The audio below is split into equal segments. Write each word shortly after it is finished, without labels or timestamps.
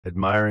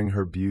admiring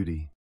her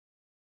beauty.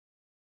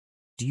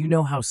 Do you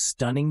know how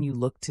stunning you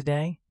look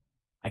today?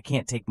 I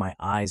can't take my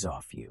eyes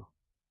off you.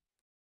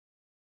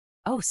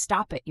 Oh,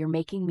 stop it. You're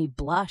making me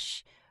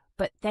blush.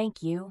 But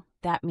thank you.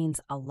 That means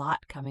a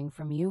lot coming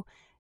from you.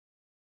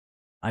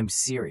 I'm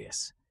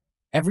serious.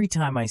 Every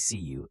time I see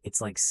you,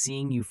 it's like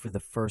seeing you for the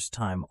first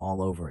time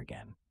all over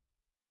again.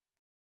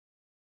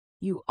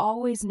 You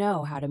always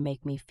know how to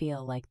make me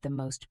feel like the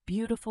most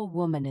beautiful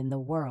woman in the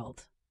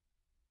world.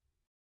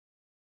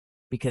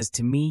 Because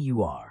to me,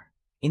 you are.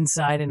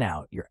 Inside and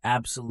out, you're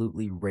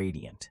absolutely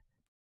radiant.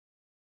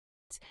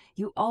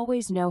 You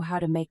always know how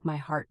to make my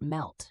heart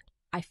melt.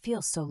 I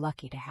feel so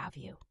lucky to have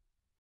you.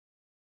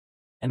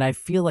 And I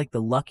feel like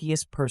the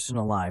luckiest person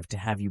alive to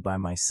have you by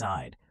my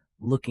side,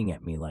 looking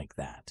at me like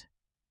that.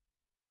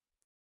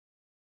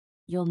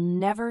 You'll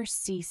never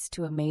cease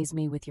to amaze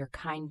me with your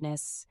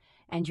kindness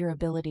and your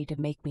ability to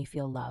make me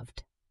feel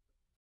loved.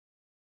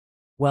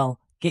 Well,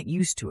 get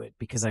used to it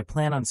because I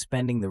plan on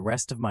spending the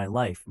rest of my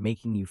life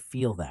making you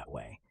feel that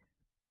way.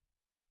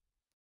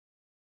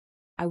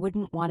 I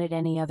wouldn't want it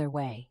any other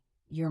way.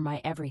 You're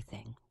my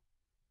everything.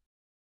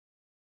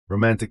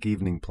 Romantic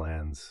evening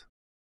plans.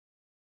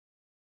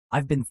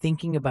 I've been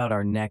thinking about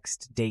our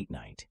next date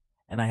night,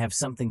 and I have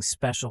something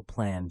special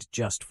planned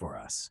just for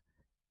us.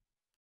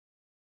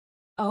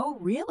 Oh,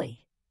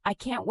 really? I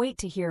can't wait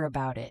to hear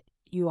about it.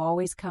 You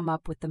always come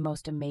up with the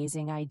most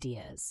amazing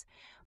ideas.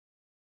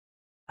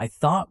 I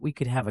thought we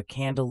could have a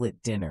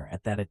candlelit dinner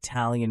at that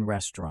Italian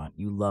restaurant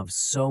you love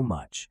so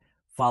much,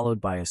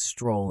 followed by a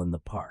stroll in the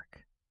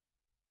park.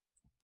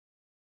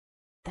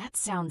 That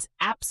sounds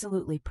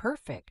absolutely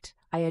perfect.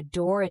 I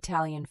adore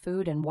Italian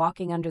food, and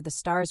walking under the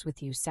stars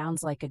with you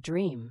sounds like a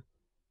dream.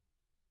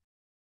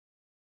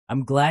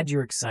 I'm glad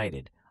you're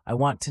excited. I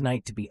want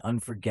tonight to be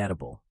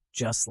unforgettable,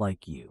 just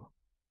like you.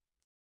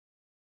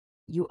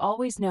 You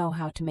always know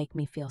how to make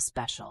me feel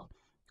special.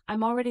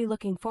 I'm already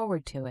looking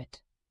forward to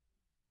it.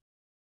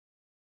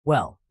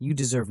 Well, you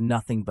deserve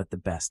nothing but the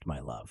best, my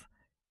love.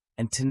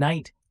 And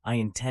tonight, I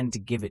intend to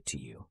give it to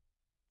you.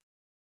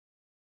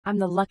 I'm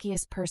the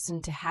luckiest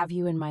person to have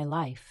you in my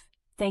life.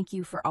 Thank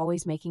you for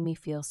always making me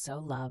feel so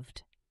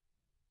loved.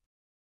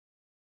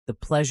 The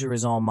pleasure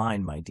is all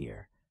mine, my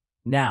dear.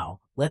 Now,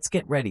 let's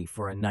get ready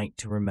for a night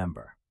to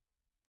remember.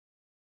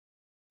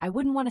 I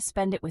wouldn't want to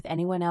spend it with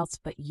anyone else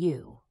but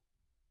you.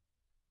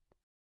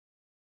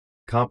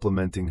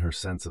 Complimenting her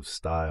sense of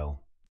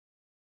style.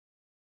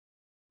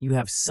 You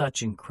have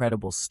such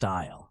incredible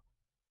style.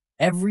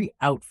 Every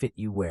outfit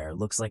you wear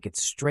looks like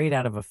it's straight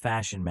out of a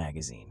fashion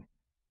magazine.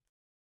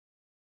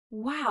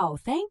 Wow,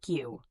 thank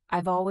you.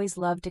 I've always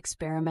loved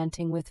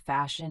experimenting with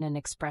fashion and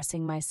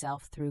expressing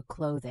myself through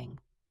clothing.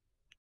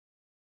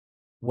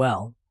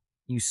 Well,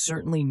 you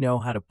certainly know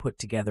how to put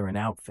together an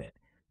outfit.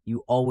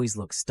 You always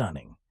look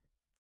stunning.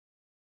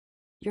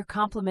 Your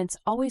compliments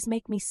always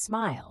make me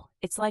smile.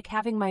 It's like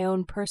having my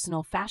own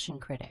personal fashion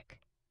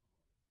critic.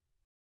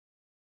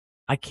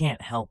 I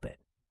can't help it.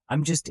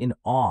 I'm just in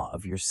awe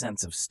of your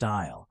sense of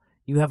style.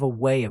 You have a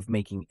way of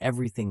making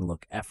everything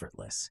look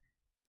effortless.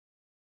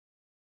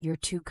 You're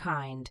too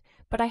kind,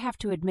 but I have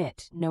to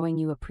admit, knowing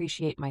you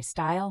appreciate my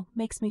style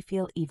makes me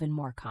feel even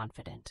more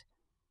confident.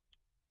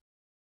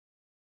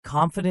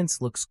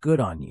 Confidence looks good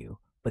on you,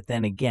 but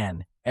then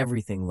again,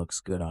 everything looks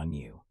good on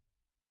you.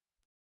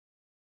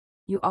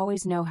 You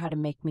always know how to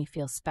make me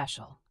feel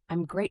special.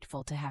 I'm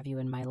grateful to have you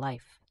in my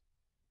life.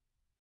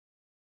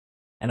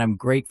 And I'm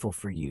grateful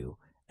for you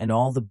and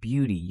all the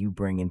beauty you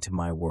bring into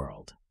my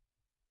world.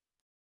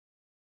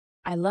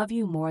 I love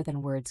you more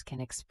than words can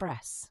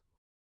express.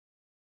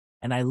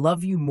 And I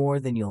love you more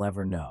than you'll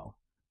ever know.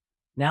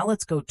 Now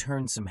let's go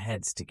turn some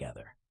heads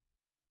together.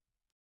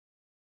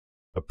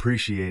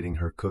 Appreciating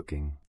her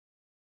cooking.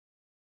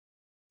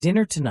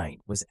 Dinner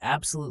tonight was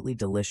absolutely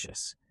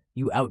delicious.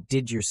 You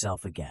outdid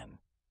yourself again.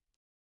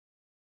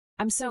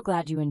 I'm so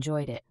glad you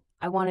enjoyed it.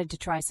 I wanted to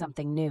try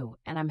something new,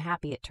 and I'm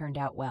happy it turned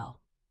out well.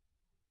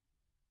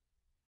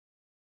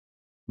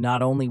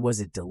 Not only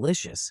was it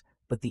delicious,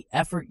 but the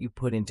effort you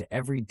put into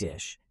every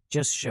dish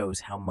just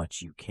shows how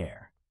much you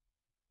care.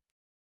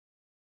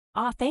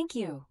 Ah, thank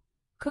you.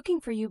 Cooking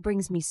for you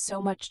brings me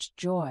so much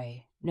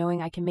joy,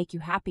 knowing I can make you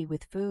happy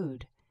with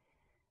food.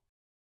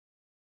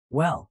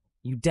 Well,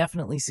 you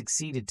definitely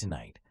succeeded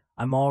tonight.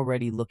 I'm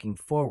already looking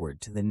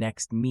forward to the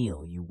next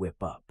meal you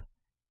whip up.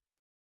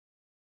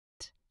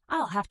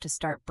 I'll have to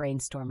start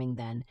brainstorming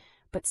then,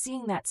 but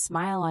seeing that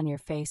smile on your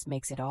face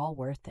makes it all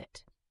worth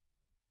it.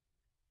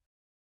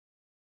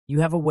 You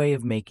have a way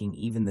of making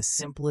even the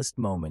simplest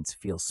moments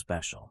feel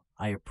special.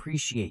 I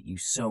appreciate you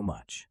so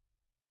much.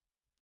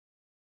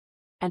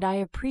 And I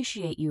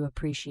appreciate you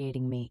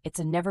appreciating me. It's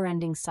a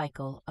never-ending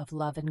cycle of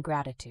love and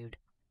gratitude.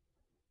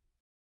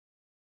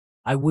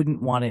 I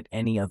wouldn't want it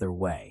any other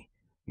way.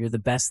 You're the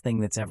best thing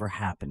that's ever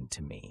happened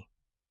to me.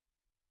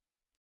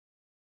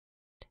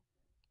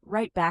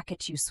 Right back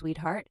at you,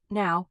 sweetheart.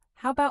 Now,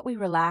 how about we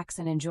relax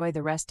and enjoy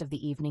the rest of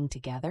the evening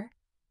together?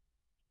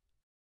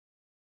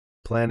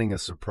 Planning a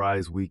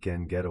surprise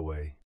weekend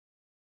getaway.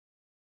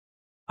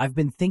 I've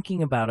been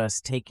thinking about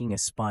us taking a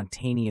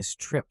spontaneous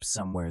trip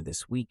somewhere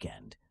this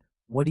weekend.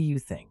 What do you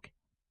think?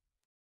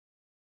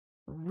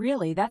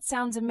 Really, that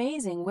sounds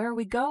amazing. Where are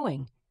we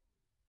going?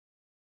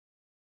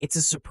 It's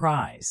a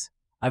surprise.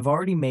 I've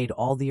already made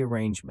all the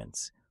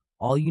arrangements.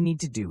 All you need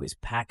to do is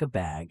pack a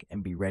bag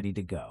and be ready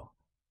to go.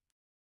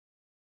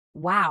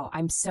 Wow,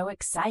 I'm so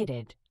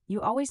excited. You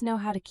always know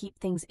how to keep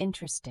things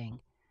interesting.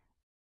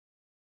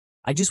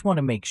 I just want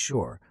to make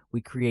sure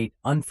we create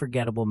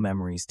unforgettable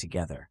memories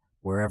together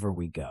wherever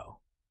we go.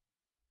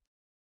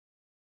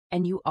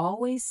 And you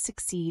always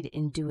succeed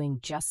in doing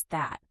just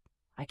that.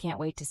 I can't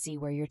wait to see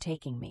where you're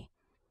taking me.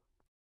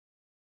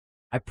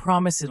 I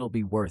promise it'll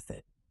be worth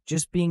it.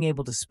 Just being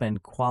able to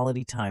spend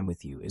quality time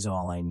with you is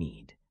all I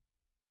need.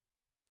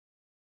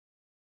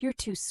 You're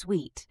too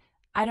sweet.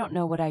 I don't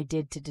know what I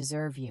did to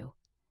deserve you.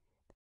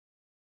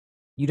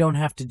 You don't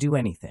have to do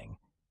anything.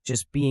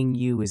 Just being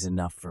you is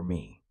enough for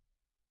me.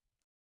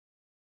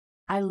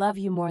 I love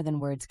you more than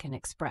words can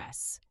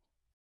express.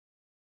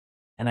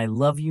 And I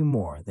love you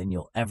more than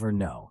you'll ever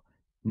know.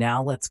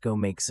 Now let's go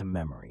make some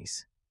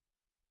memories.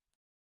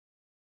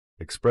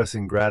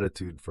 Expressing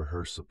gratitude for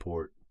her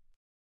support.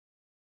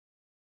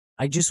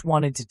 I just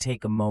wanted to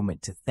take a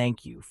moment to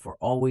thank you for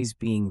always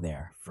being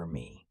there for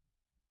me.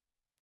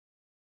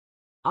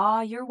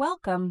 Aw, you're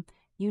welcome.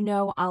 You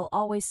know I'll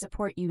always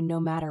support you no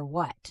matter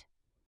what.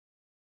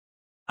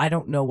 I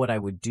don't know what I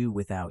would do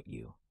without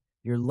you.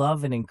 Your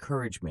love and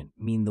encouragement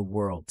mean the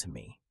world to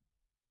me.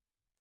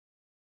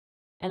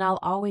 And I'll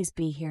always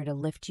be here to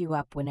lift you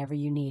up whenever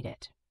you need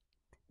it.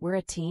 We're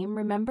a team,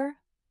 remember?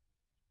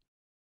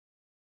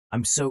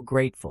 I'm so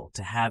grateful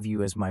to have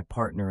you as my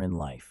partner in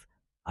life.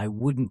 I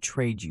wouldn't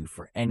trade you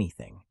for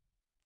anything.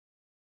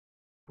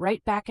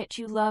 Right back at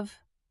you, love.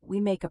 We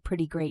make a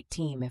pretty great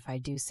team, if I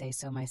do say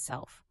so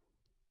myself.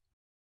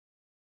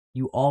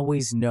 You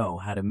always know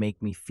how to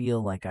make me feel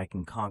like I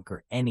can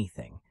conquer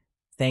anything.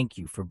 Thank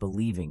you for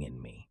believing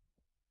in me.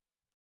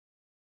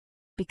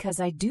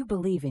 Because I do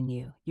believe in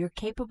you. You're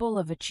capable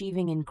of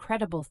achieving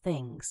incredible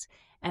things,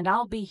 and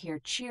I'll be here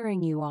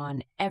cheering you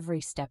on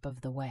every step of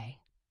the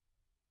way.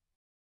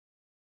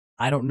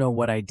 I don't know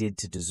what I did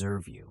to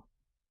deserve you.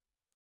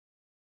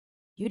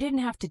 You didn't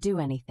have to do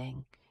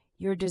anything.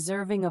 You're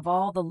deserving of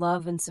all the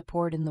love and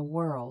support in the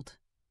world.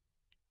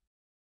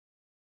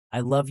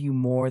 I love you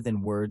more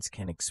than words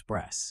can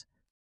express.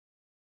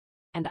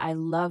 And I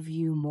love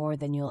you more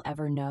than you'll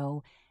ever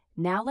know.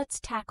 Now let's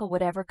tackle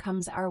whatever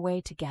comes our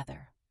way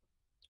together.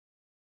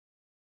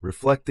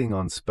 Reflecting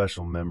on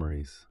special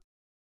memories.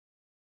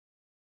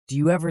 Do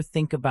you ever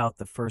think about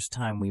the first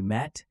time we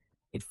met?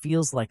 It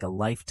feels like a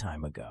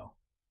lifetime ago.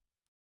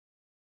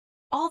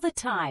 All the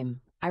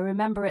time. I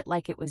remember it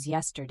like it was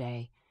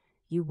yesterday.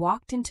 You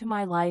walked into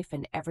my life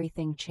and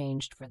everything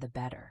changed for the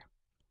better.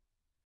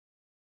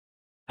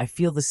 I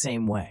feel the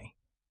same way.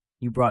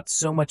 You brought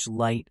so much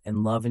light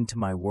and love into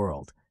my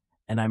world,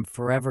 and I'm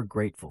forever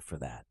grateful for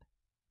that.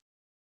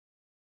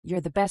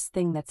 You're the best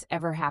thing that's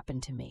ever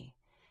happened to me.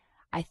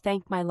 I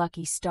thank my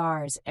lucky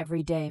stars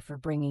every day for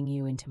bringing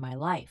you into my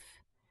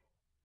life.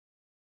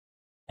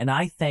 And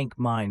I thank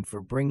mine for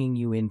bringing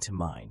you into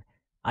mine.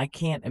 I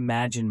can't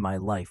imagine my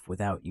life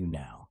without you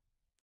now.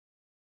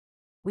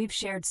 We've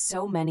shared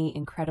so many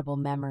incredible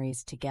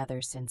memories together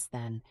since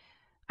then.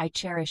 I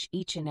cherish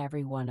each and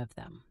every one of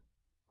them.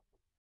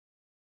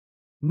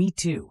 Me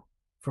too.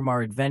 From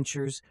our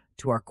adventures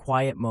to our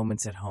quiet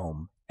moments at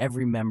home,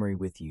 every memory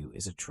with you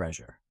is a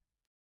treasure.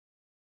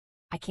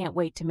 I can't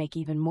wait to make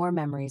even more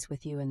memories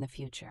with you in the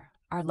future.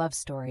 Our love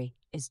story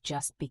is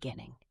just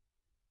beginning.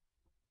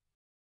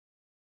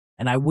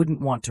 And I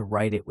wouldn't want to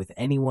write it with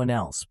anyone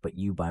else but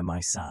you by my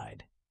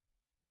side.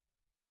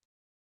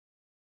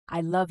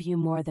 I love you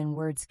more than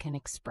words can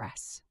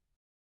express.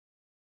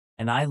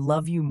 And I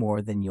love you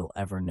more than you'll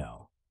ever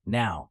know.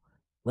 Now,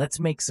 let's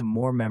make some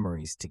more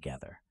memories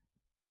together.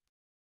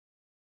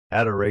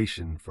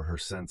 Adoration for her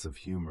sense of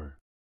humor.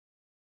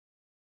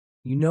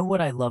 You know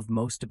what I love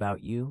most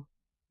about you?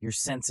 Your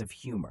sense of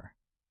humor.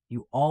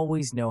 You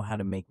always know how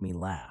to make me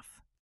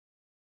laugh.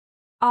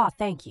 Ah,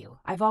 thank you.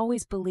 I've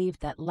always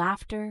believed that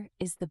laughter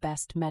is the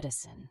best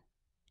medicine.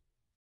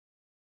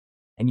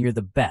 And you're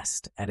the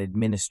best at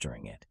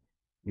administering it.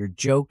 Your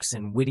jokes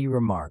and witty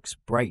remarks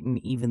brighten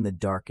even the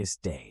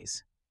darkest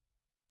days.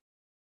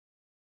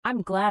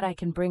 I'm glad I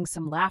can bring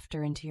some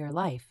laughter into your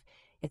life.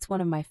 It's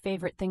one of my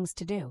favorite things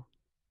to do.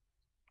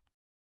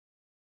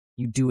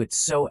 You do it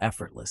so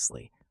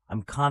effortlessly.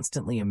 I'm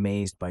constantly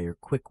amazed by your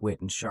quick wit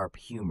and sharp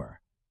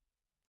humor.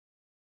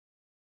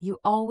 You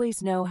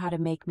always know how to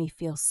make me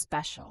feel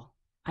special.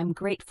 I'm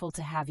grateful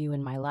to have you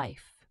in my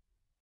life.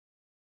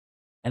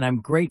 And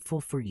I'm grateful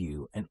for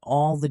you and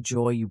all the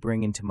joy you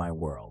bring into my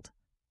world.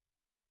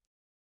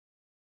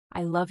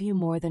 I love you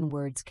more than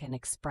words can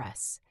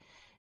express.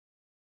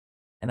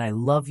 And I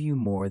love you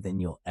more than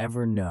you'll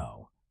ever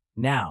know.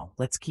 Now,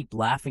 let's keep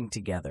laughing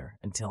together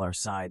until our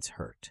sides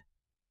hurt.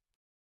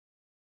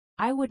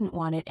 I wouldn't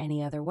want it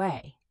any other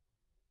way.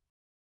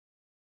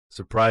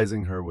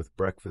 Surprising her with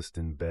breakfast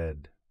in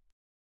bed.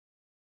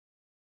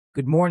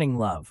 Good morning,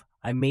 love.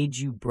 I made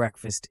you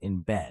breakfast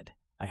in bed.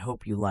 I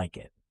hope you like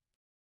it.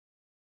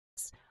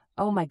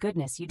 Oh my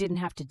goodness, you didn't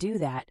have to do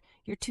that.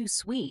 You're too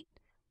sweet.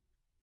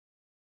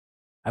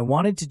 I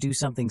wanted to do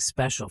something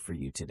special for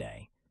you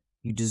today.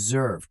 You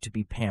deserve to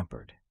be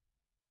pampered.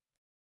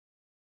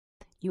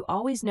 You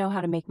always know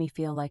how to make me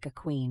feel like a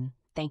queen.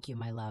 Thank you,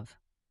 my love.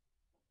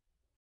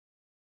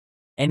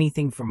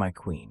 Anything for my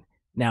queen.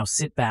 Now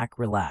sit back,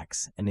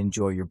 relax, and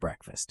enjoy your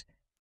breakfast.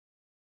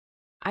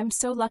 I'm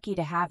so lucky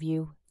to have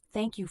you.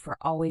 Thank you for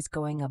always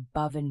going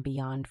above and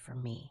beyond for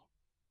me.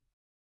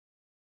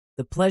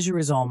 The pleasure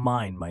is all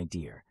mine, my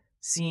dear.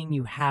 Seeing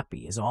you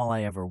happy is all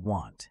I ever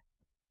want.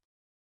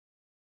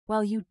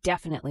 Well, you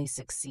definitely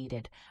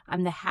succeeded.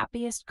 I'm the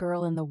happiest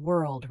girl in the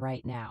world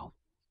right now.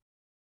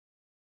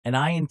 And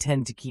I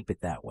intend to keep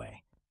it that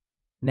way.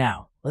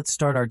 Now, let's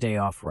start our day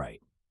off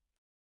right.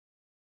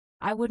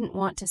 I wouldn't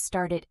want to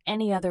start it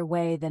any other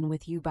way than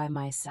with you by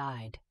my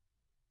side.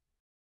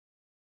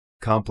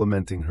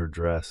 Complimenting her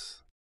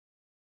dress.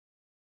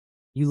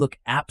 You look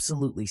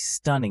absolutely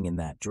stunning in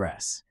that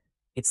dress.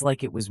 It's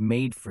like it was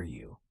made for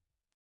you.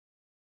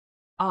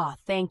 Ah,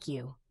 thank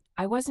you.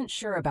 I wasn't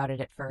sure about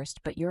it at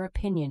first, but your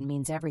opinion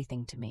means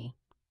everything to me.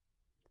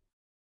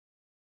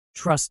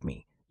 Trust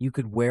me, you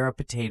could wear a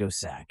potato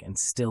sack and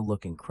still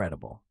look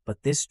incredible.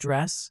 But this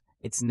dress,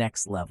 it's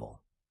next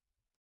level.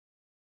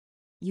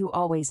 You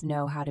always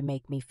know how to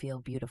make me feel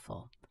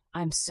beautiful.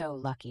 I'm so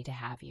lucky to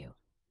have you.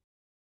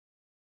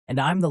 And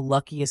I'm the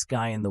luckiest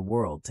guy in the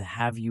world to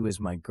have you as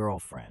my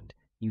girlfriend.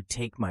 You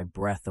take my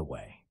breath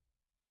away.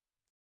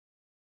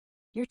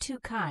 You're too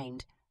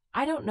kind.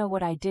 I don't know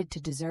what I did to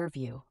deserve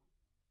you.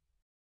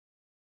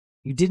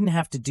 You didn't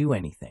have to do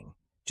anything.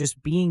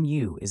 Just being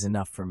you is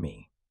enough for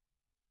me.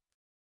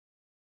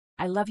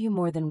 I love you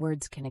more than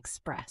words can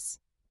express.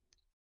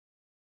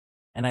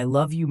 And I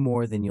love you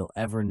more than you'll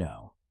ever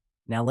know.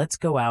 Now let's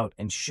go out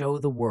and show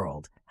the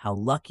world how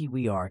lucky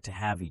we are to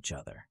have each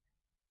other.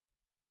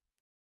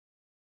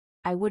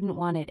 I wouldn't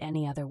want it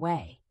any other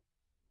way.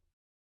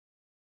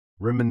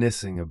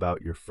 Reminiscing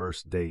about your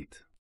first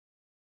date.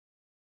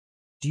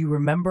 Do you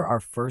remember our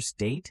first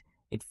date?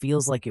 It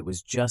feels like it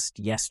was just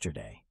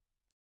yesterday.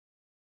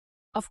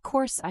 Of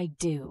course I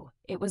do.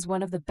 It was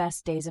one of the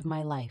best days of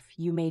my life.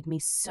 You made me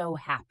so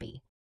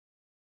happy.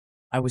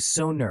 I was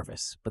so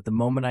nervous, but the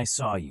moment I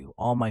saw you,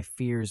 all my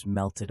fears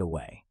melted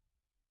away.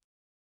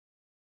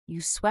 You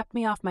swept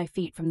me off my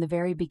feet from the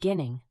very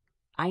beginning.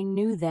 I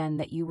knew then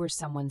that you were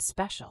someone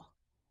special.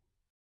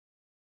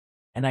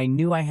 And I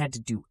knew I had to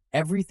do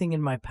everything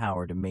in my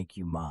power to make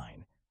you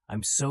mine.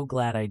 I'm so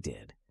glad I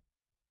did.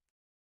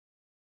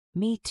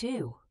 Me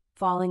too.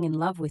 Falling in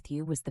love with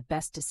you was the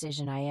best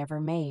decision I ever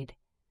made.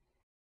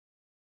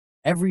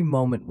 Every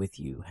moment with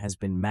you has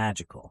been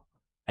magical.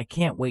 I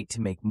can't wait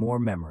to make more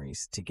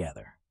memories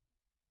together.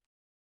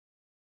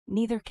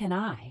 Neither can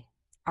I.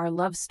 Our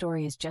love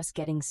story is just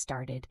getting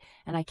started,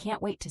 and I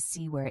can't wait to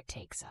see where it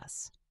takes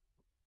us.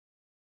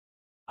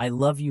 I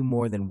love you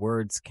more than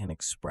words can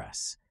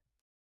express.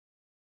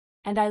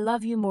 And I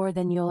love you more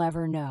than you'll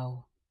ever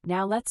know.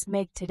 Now let's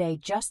make today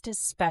just as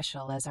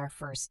special as our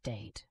first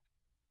date.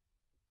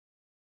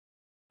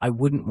 I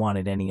wouldn't want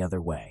it any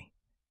other way.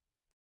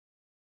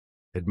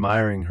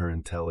 Admiring her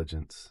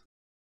intelligence.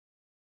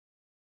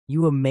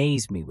 You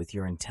amaze me with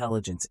your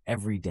intelligence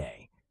every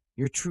day.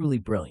 You're truly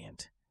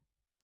brilliant.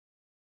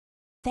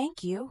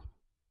 Thank you.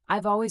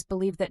 I've always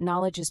believed that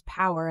knowledge is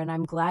power, and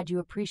I'm glad you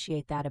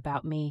appreciate that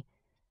about me.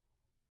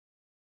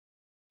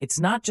 It's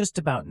not just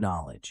about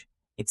knowledge.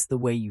 It's the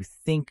way you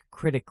think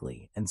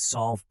critically and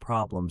solve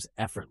problems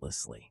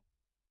effortlessly.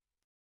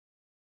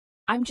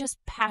 I'm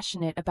just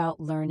passionate about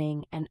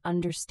learning and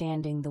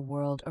understanding the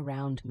world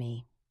around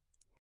me.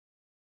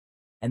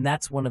 And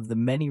that's one of the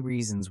many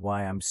reasons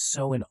why I'm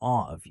so in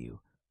awe of you.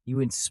 You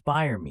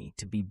inspire me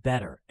to be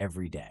better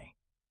every day.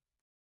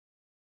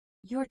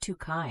 You're too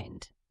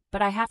kind,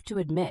 but I have to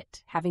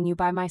admit, having you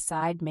by my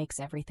side makes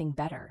everything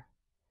better.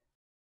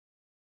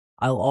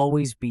 I'll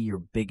always be your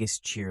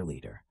biggest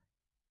cheerleader.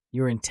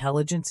 Your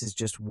intelligence is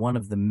just one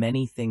of the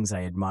many things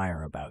I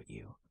admire about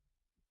you.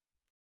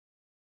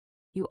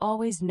 You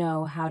always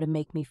know how to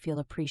make me feel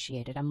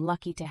appreciated. I'm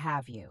lucky to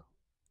have you.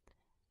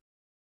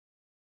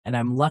 And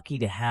I'm lucky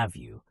to have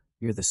you.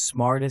 You're the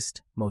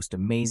smartest, most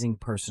amazing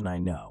person I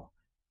know.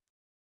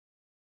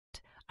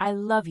 I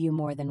love you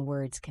more than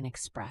words can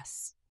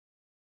express.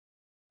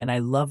 And I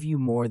love you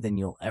more than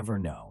you'll ever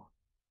know.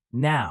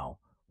 Now,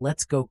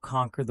 let's go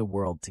conquer the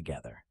world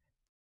together.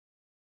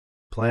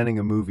 Planning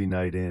a movie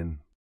night in.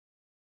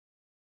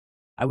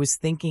 I was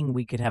thinking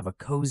we could have a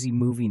cozy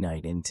movie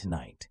night in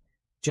tonight.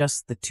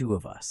 Just the two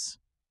of us.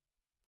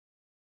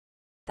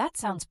 That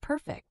sounds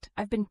perfect.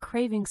 I've been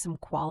craving some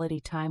quality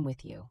time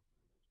with you.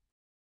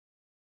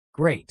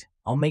 Great.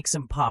 I'll make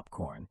some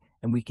popcorn,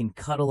 and we can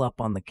cuddle up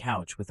on the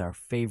couch with our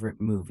favorite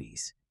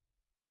movies.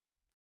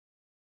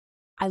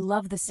 I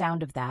love the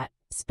sound of that.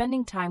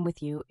 Spending time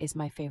with you is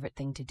my favorite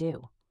thing to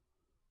do.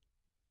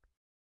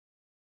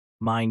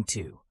 Mine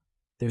too.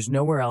 There's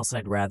nowhere else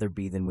I'd rather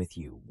be than with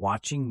you,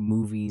 watching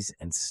movies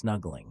and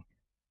snuggling.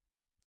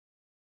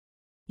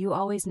 You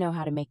always know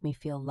how to make me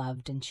feel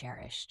loved and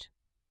cherished.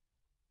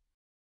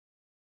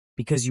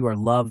 Because you are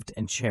loved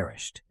and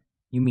cherished.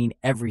 You mean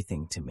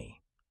everything to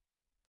me.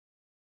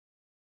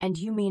 And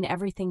you mean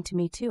everything to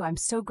me too. I'm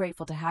so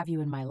grateful to have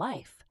you in my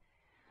life.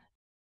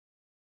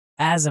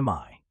 As am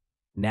I.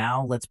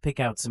 Now let's pick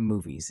out some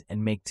movies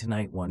and make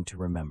tonight one to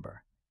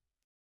remember.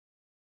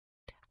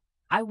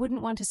 I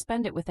wouldn't want to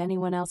spend it with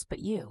anyone else but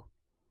you.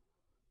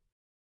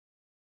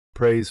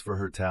 Praise for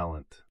her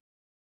talent.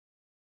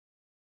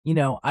 You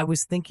know, I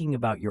was thinking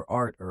about your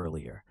art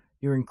earlier.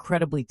 You're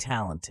incredibly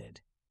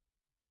talented.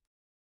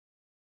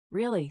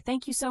 Really,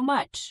 thank you so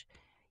much.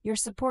 Your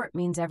support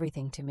means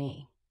everything to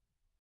me.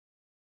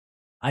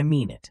 I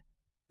mean it.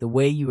 The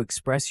way you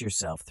express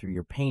yourself through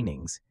your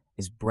paintings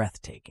is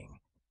breathtaking.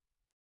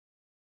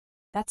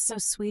 That's so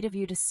sweet of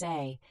you to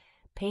say.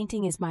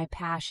 Painting is my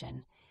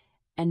passion,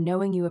 and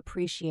knowing you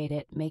appreciate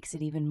it makes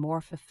it even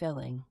more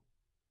fulfilling.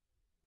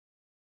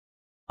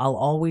 I'll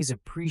always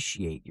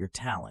appreciate your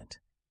talent.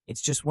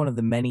 It's just one of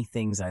the many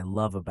things I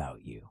love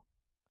about you.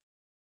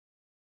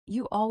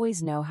 You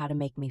always know how to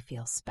make me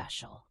feel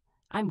special.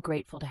 I'm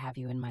grateful to have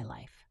you in my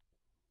life.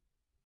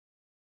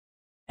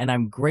 And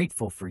I'm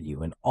grateful for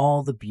you and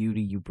all the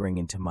beauty you bring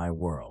into my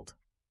world.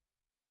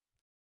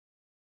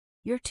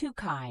 You're too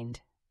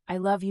kind. I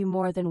love you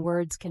more than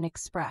words can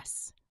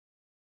express.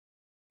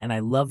 And I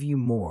love you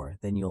more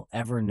than you'll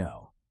ever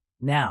know.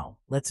 Now,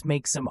 let's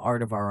make some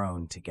art of our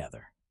own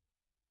together.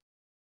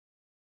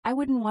 I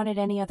wouldn't want it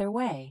any other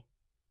way.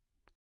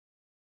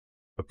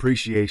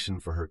 Appreciation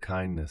for her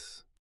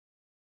kindness.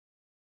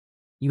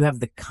 You have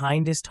the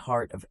kindest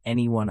heart of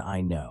anyone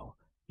I know.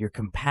 Your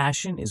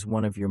compassion is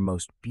one of your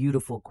most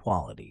beautiful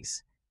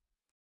qualities.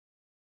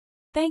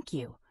 Thank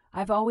you.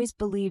 I've always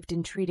believed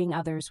in treating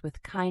others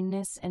with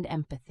kindness and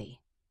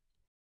empathy.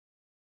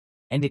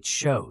 And it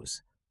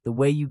shows. The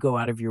way you go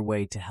out of your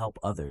way to help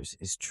others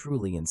is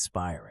truly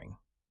inspiring.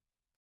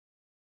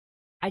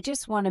 I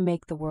just want to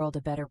make the world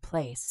a better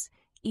place,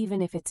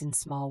 even if it's in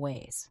small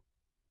ways.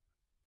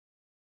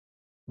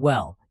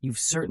 Well, you've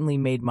certainly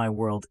made my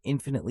world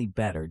infinitely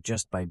better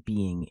just by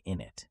being in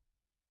it.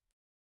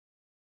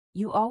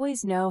 You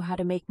always know how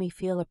to make me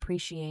feel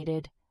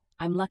appreciated.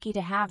 I'm lucky to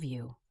have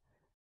you.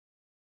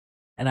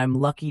 And I'm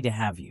lucky to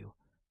have you.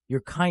 Your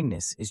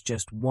kindness is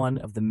just one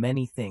of the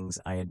many things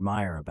I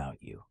admire about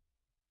you.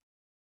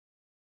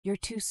 You're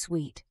too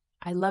sweet.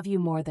 I love you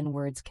more than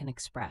words can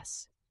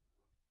express.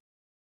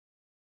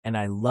 And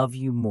I love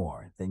you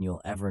more than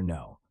you'll ever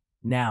know.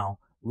 Now,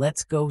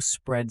 let's go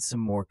spread some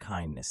more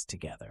kindness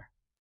together.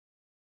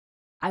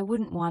 I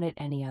wouldn't want it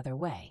any other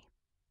way.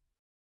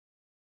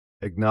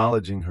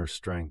 Acknowledging her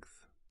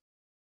strength.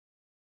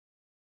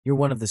 You're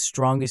one of the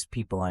strongest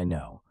people I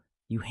know.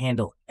 You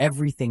handle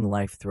everything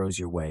life throws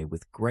your way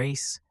with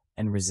grace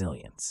and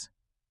resilience.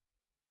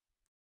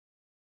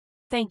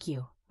 Thank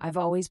you. I've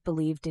always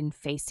believed in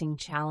facing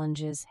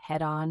challenges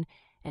head on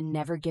and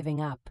never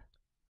giving up.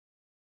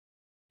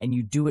 And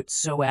you do it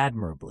so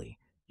admirably.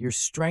 Your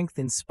strength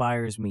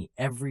inspires me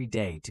every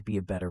day to be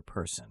a better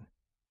person.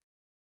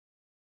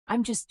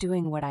 I'm just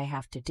doing what I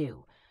have to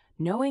do.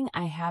 Knowing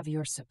I have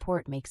your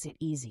support makes it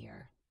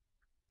easier.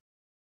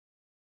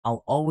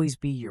 I'll always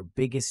be your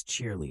biggest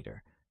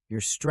cheerleader.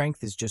 Your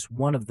strength is just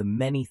one of the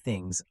many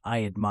things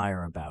I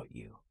admire about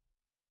you.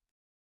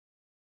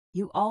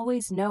 You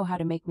always know how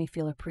to make me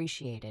feel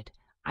appreciated.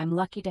 I'm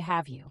lucky to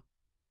have you.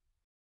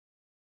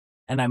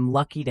 And I'm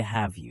lucky to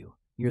have you.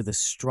 You're the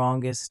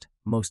strongest,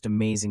 most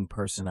amazing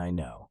person I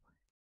know.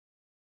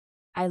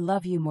 I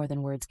love you more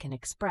than words can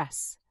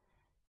express.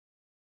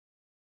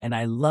 And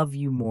I love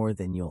you more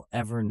than you'll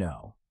ever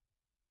know.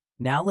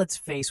 Now let's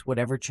face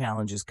whatever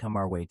challenges come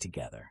our way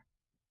together.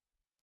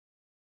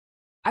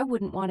 I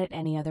wouldn't want it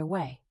any other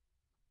way.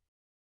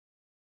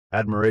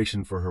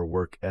 Admiration for her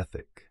work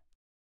ethic.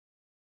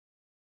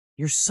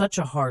 You're such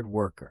a hard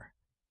worker.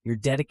 Your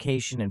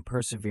dedication and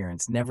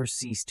perseverance never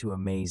cease to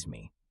amaze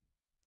me.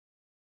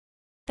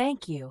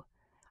 Thank you.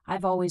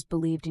 I've always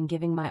believed in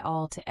giving my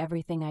all to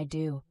everything I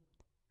do.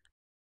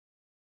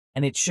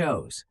 And it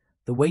shows.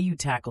 The way you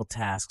tackle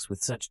tasks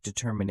with such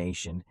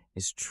determination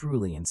is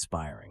truly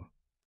inspiring.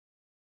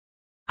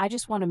 I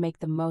just want to make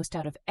the most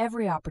out of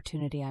every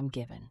opportunity I'm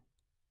given.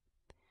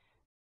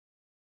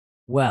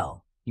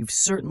 Well, you've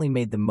certainly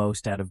made the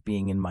most out of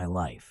being in my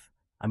life.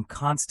 I'm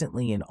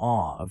constantly in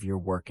awe of your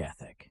work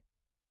ethic.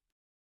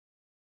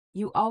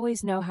 You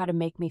always know how to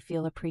make me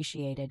feel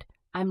appreciated.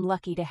 I'm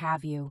lucky to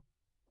have you.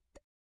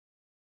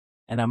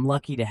 And I'm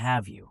lucky to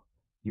have you.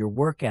 Your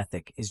work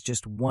ethic is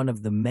just one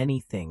of the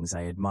many things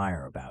I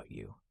admire about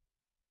you.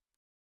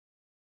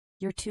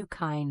 You're too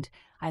kind.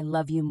 I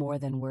love you more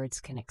than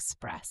words can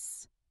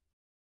express.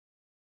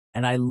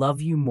 And I love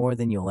you more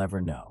than you'll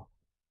ever know.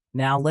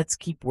 Now let's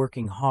keep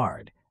working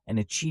hard and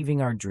achieving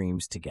our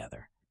dreams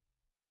together.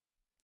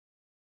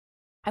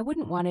 I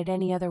wouldn't want it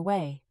any other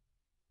way.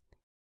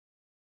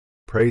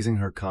 Praising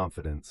her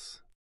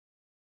confidence.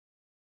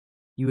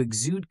 You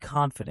exude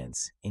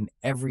confidence in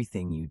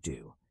everything you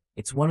do.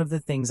 It's one of the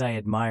things I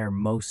admire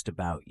most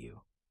about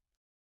you.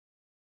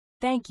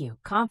 Thank you.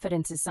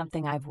 Confidence is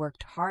something I've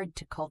worked hard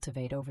to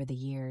cultivate over the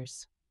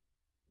years.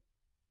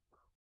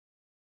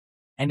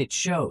 And it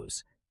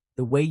shows.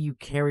 The way you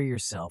carry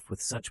yourself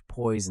with such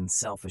poise and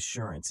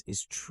self-assurance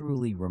is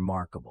truly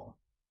remarkable.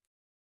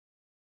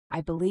 I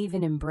believe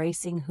in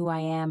embracing who I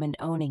am and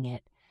owning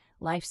it.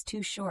 Life's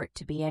too short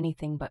to be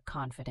anything but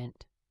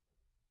confident.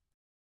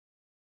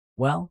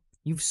 Well,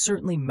 you've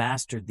certainly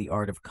mastered the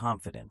art of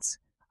confidence.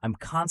 I'm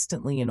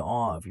constantly in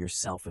awe of your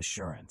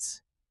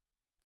self-assurance.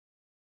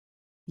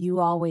 You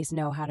always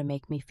know how to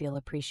make me feel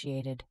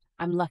appreciated.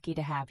 I'm lucky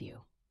to have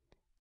you.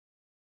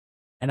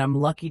 And I'm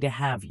lucky to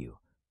have you.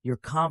 Your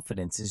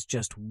confidence is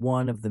just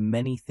one of the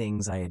many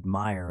things I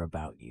admire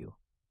about you.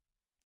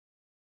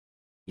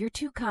 You're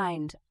too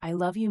kind. I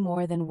love you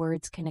more than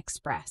words can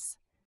express.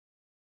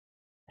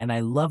 And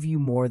I love you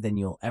more than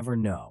you'll ever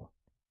know.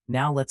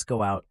 Now let's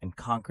go out and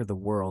conquer the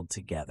world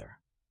together.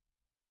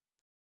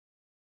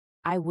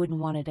 I wouldn't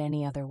want it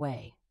any other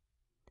way.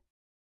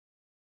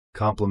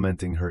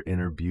 Complimenting her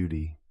inner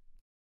beauty.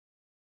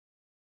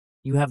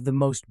 You have the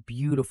most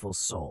beautiful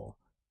soul.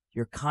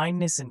 Your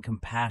kindness and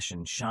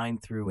compassion shine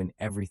through in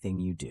everything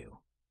you do.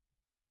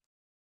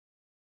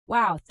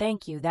 Wow,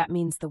 thank you. That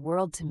means the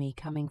world to me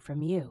coming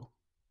from you.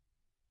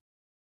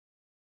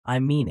 I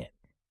mean it.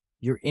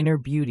 Your inner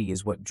beauty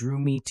is what drew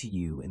me to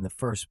you in the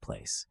first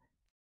place.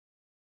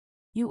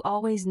 You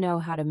always know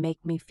how to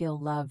make me feel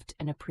loved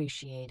and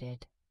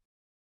appreciated.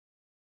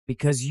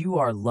 Because you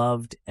are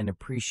loved and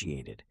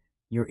appreciated,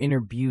 your inner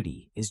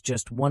beauty is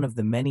just one of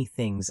the many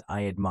things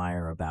I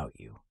admire about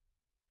you.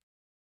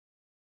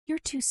 You're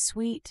too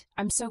sweet.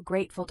 I'm so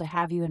grateful to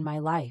have you in my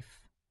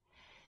life.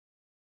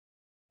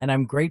 And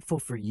I'm grateful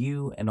for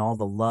you and all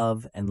the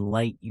love and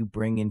light you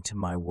bring into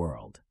my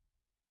world.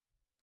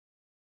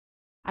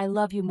 I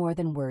love you more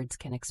than words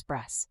can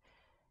express.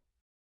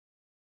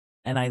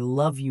 And I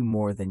love you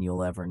more than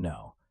you'll ever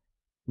know.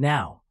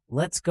 Now,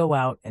 let's go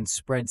out and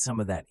spread some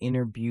of that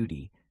inner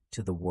beauty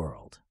to the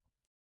world.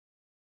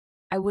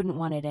 I wouldn't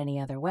want it any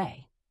other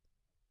way.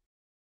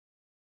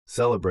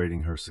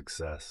 Celebrating her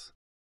success.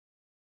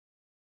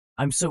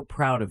 I'm so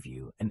proud of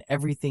you and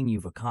everything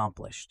you've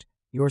accomplished.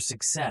 Your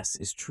success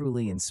is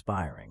truly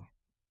inspiring.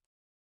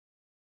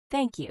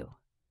 Thank you.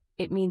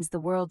 It means the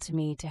world to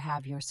me to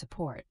have your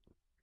support.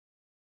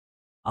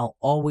 I'll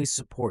always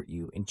support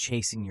you in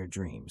chasing your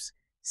dreams.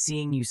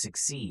 Seeing you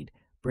succeed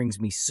brings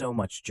me so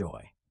much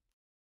joy.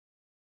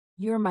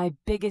 You're my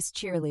biggest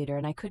cheerleader,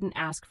 and I couldn't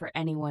ask for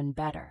anyone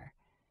better.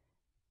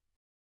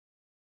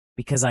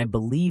 Because I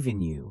believe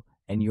in you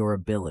and your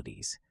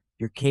abilities.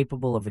 You're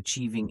capable of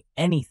achieving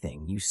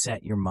anything you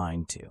set your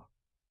mind to.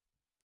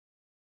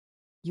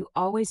 You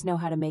always know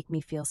how to make me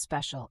feel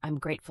special. I'm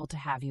grateful to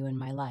have you in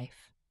my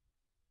life.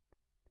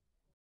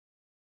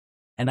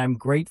 And I'm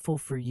grateful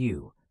for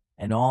you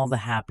and all the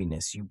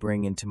happiness you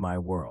bring into my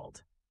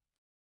world.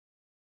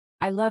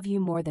 I love you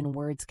more than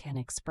words can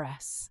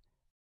express.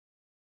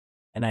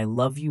 And I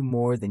love you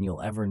more than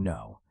you'll ever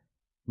know.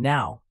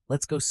 Now,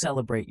 let's go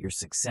celebrate your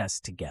success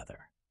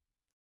together.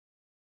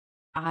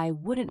 I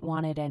wouldn't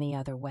want it any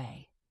other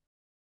way.